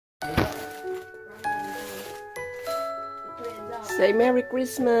Say Merry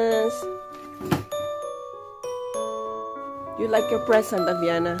Christmas. You like your present,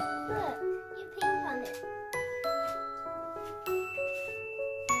 Aviana? Look, you pink on it.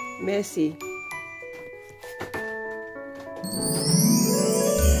 Messi.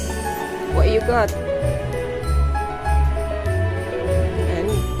 What you got? And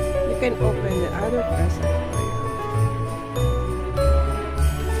you can open the other present for you.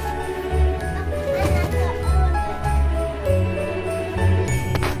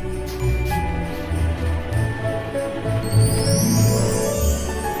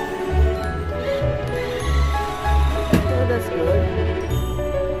 Oh, that's good.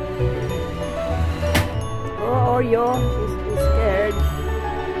 Oh, Oreo is scared.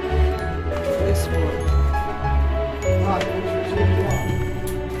 This one.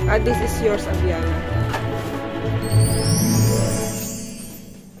 This is yours, Aviana.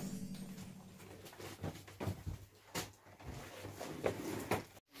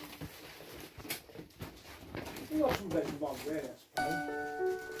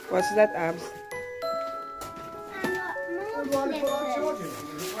 What's that, Abs?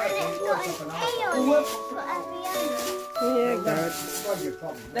 Yeah, God.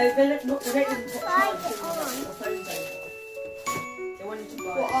 They wanted to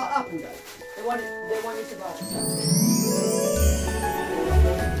buy. What, Apple Day? They wanted to buy.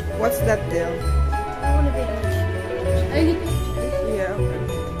 What's that deal? I want a big one. Only pictures. Yeah, okay.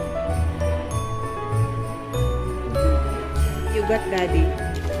 You got Daddy.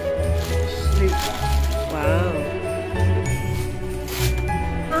 Wow.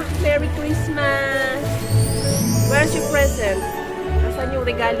 Ah, Merry Christmas! Where's your present? Nasaan yung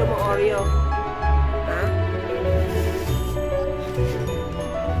regalo mo, Oreo? Ha?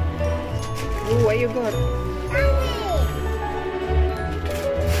 Ooh, what you got?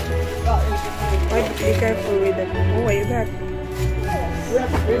 Why, be careful with that. Oh, what you got?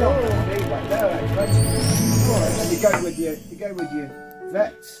 You go with your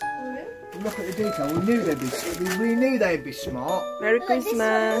vets. Look at the detail. We knew they'd be smart. Merry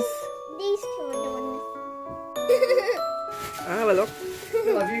Christmas! These two are the ones. Ah, well, look.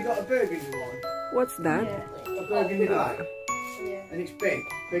 Phil, have you got a burgundy one? What's that? A burgundy black? And it's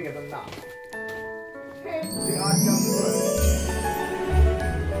bigger than that.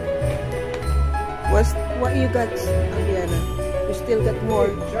 What you got, Aviana? You still got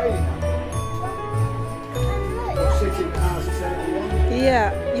more?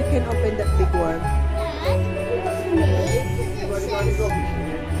 Yeah, you can open that big one.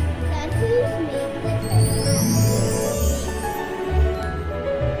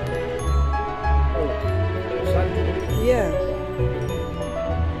 Yeah.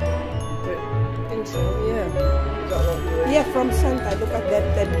 I think so, yeah. Yeah, from Santa. Look at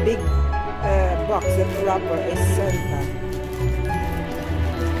that big box, that wrapper is Santa.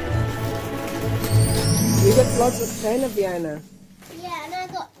 You got lots of pen, Aviana. Yeah, and I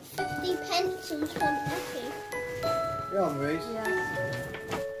got 50 pencils from Effie. Yeah, Maurice. Yes.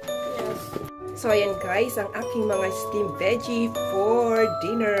 So ayan guys, ang aking mga steamed veggie for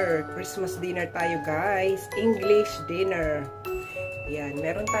dinner. Christmas dinner tayo guys. English dinner. Yan,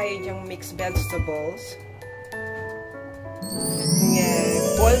 meron tayo dyang mixed vegetables.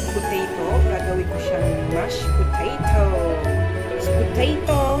 Boiled potato. Gagawin ko siyang mashed potato. Mashed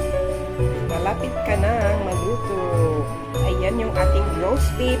potato. Malapit ka nang maluto. Ayan yung ating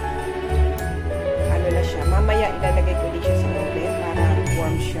roast beef. Ano na siya. Mamaya ilalagay ko din siya sa oven para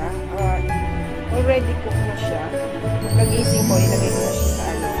warm siya. Already cook na siya. Pagkagising ko, ilagay ko na siya sa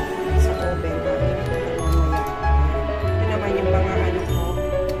sa oven. Mamaya. Ito naman yung mga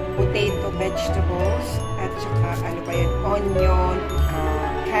potato vegetables. At saka pa yan, onion,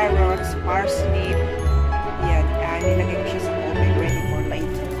 carrots, parsley. Yan. Nilagay ko siya sa oven. Ready for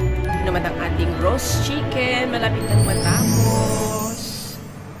later. Ito naman ang ating roast chicken. Malapit nang matapos.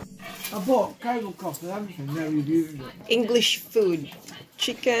 I bought tablecloth and everything. No, you do. English food.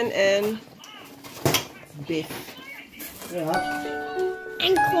 Chicken and beef. Yeah.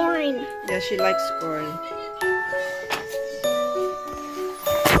 And corn. Yeah, she likes corn. What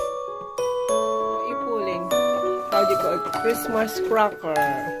are you pulling? How do you call it? Christmas cracker.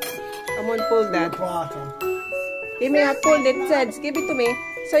 Come on, pull that. Give me a pull it, Seds. Give it to me.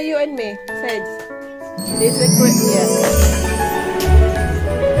 So you and me, Seds. This is a yeah.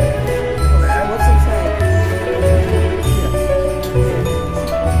 What's inside?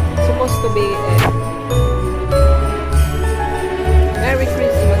 Supposed to be Merry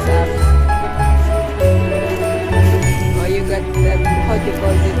Christmas, Abs. Oh, you got that, how do you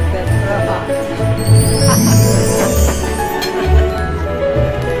call it, that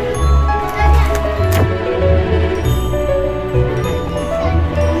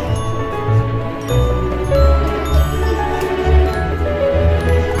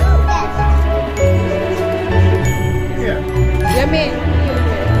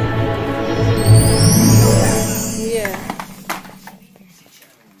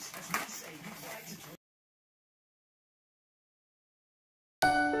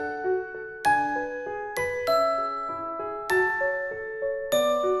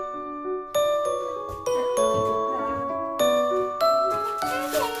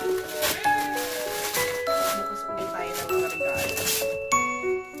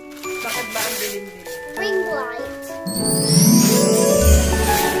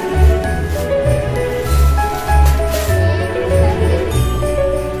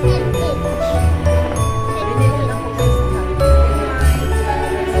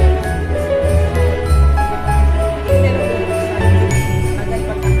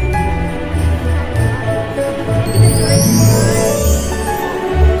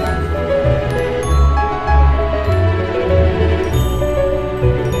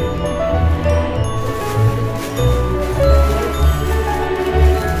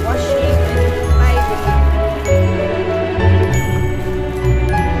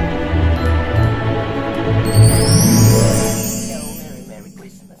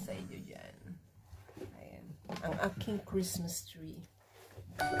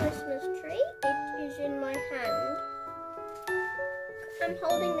Christmas tree. It is in my hand. I'm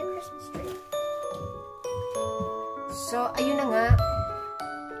holding the Christmas tree. So, ayun na nga.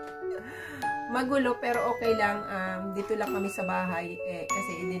 Magulo pero okay lang. Dito lang kami sa bahay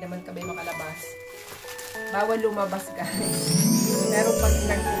kasi hindi naman kami makalabas. Bawal lumabas, guys. Pero pag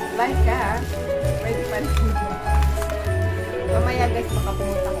nag-live ka, pwede pa rin lumabas. Mamaya, guys, baka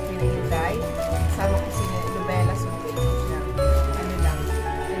pumunta ko pinahinday. Kasama ko si Lubella, so wait lang. Ano lang.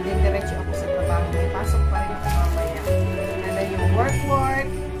 And then, diretso ako sa trabaho. May pasok pa rin ako mamaya. And then, yung work,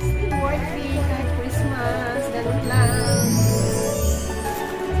 still working, kahit Christmas, ganun lang.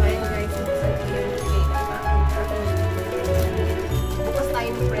 So, ayun, guys, buksan ko yung cake. Bukas tayo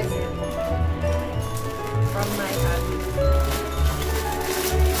ng present. From my hubby.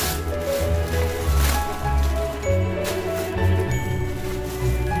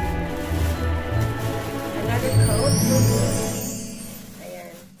 Another coat.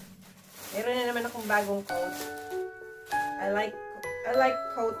 Ayan. Meron na naman akong bagong coat. I like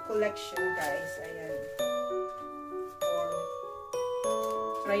coat collection, guys. Ayan. Or,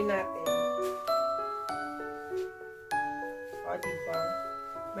 try natin. O, diba?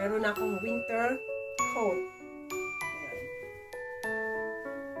 Meron akong winter coat. Ayan.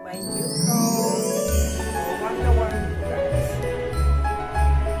 My new coat. Warm na warm, guys.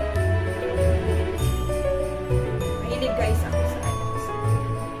 Mahilig, guys, ako sa items.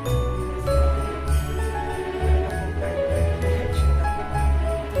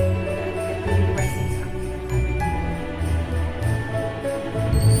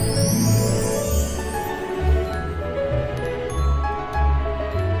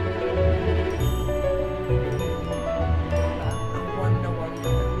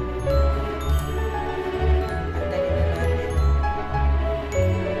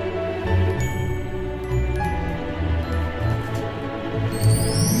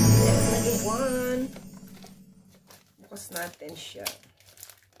 Natin siya.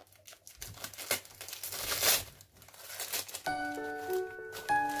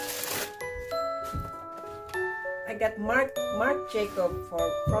 I got Marc Jacob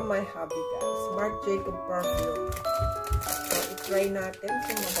from my hubby, guys. Marc Jacob perfume. So, i-try natin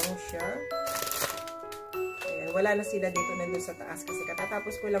kung mabango siya. Ayan, wala na sila dito nandun sa taas kasi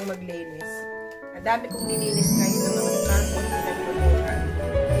katatapos ko lang maglinis. Ang dami kong nilinis guys ng mga transport pinaglutuan.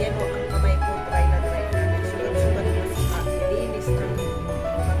 Ayan o, ang kamay ko dry na namin. Sugat-sugat ko sa nilinis ng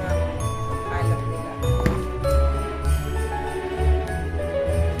mga alat nila.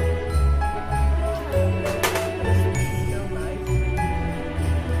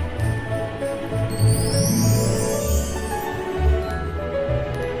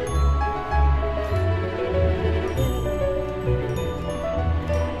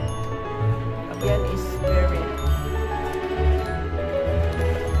 Ayan is very.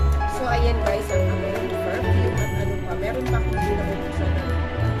 So, ayan guys, ang aming perfume at ano pa. Meron pa akong pinabuksan na.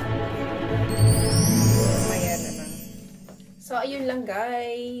 Ayan na lang. So, ayun lang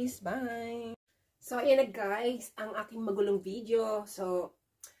guys. Bye! So, ayan na guys, ang aking magulong video. So,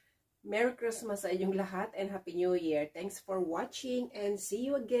 Merry Christmas sa inyong lahat and Happy New Year. Thanks for watching and see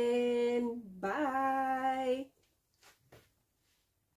you again. Bye!